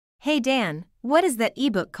Hey Dan, what is that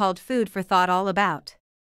ebook called Food for Thought all about?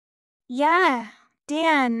 Yeah,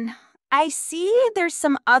 Dan, I see there's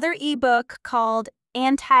some other ebook called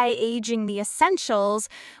Anti-Aging the Essentials,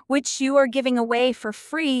 which you are giving away for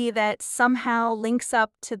free that somehow links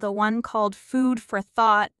up to the one called Food for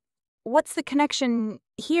Thought. What's the connection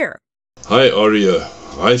here? Hi Aria,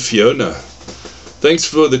 hi Fiona. Thanks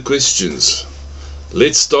for the questions.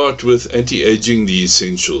 Let's start with Anti-Aging the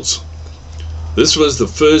Essentials. This was the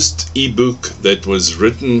first ebook that was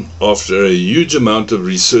written after a huge amount of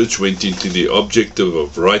research went into the objective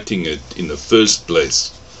of writing it in the first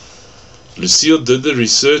place. Lucille did the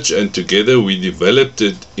research and together we developed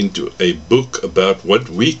it into a book about what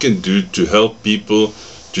we can do to help people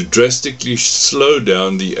to drastically slow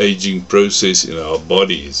down the aging process in our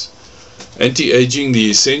bodies. Anti-Aging the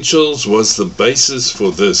Essentials was the basis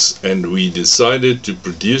for this, and we decided to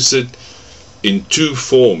produce it in two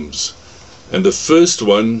forms. And the first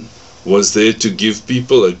one was there to give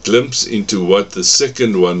people a glimpse into what the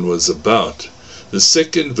second one was about. The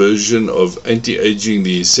second version of Anti-Aging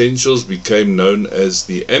the Essentials became known as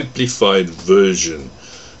the amplified version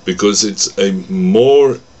because it's a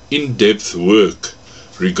more in-depth work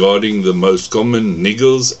regarding the most common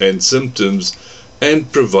niggles and symptoms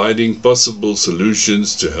and providing possible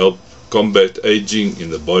solutions to help combat aging in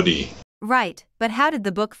the body. Right, but how did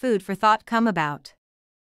the book Food for Thought come about?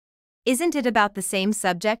 Isn't it about the same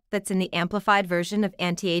subject that's in the amplified version of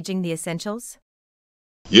Anti-Aging the Essentials?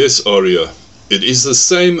 Yes, Aria. It is the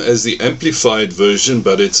same as the amplified version,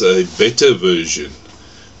 but it's a better version.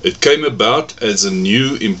 It came about as a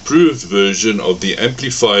new, improved version of the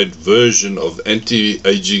amplified version of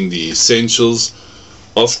Anti-Aging the Essentials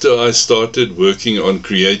after I started working on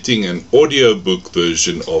creating an audiobook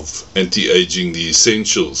version of Anti-Aging the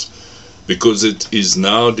Essentials, because it is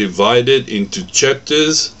now divided into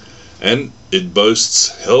chapters and it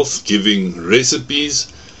boasts health-giving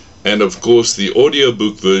recipes, and of course the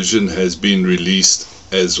audiobook version has been released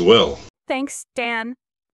as well. Thanks, Dan.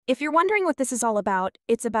 If you're wondering what this is all about,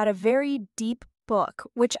 it's about a very deep book,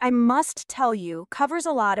 which I must tell you covers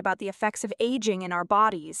a lot about the effects of aging in our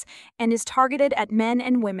bodies and is targeted at men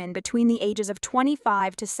and women between the ages of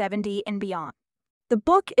 25 to 70 and beyond. The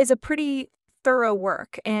book is a pretty thorough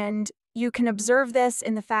work, and you can observe this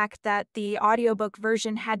in the fact that the audiobook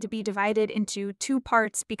version had to be divided into two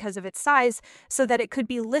parts because of its size so that it could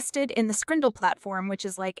be listed in the Skrindle platform, which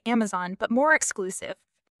is like Amazon, but more exclusive.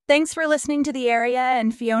 Thanks for listening to the Aria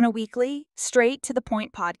and Fiona Weekly, Straight to the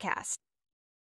Point podcast.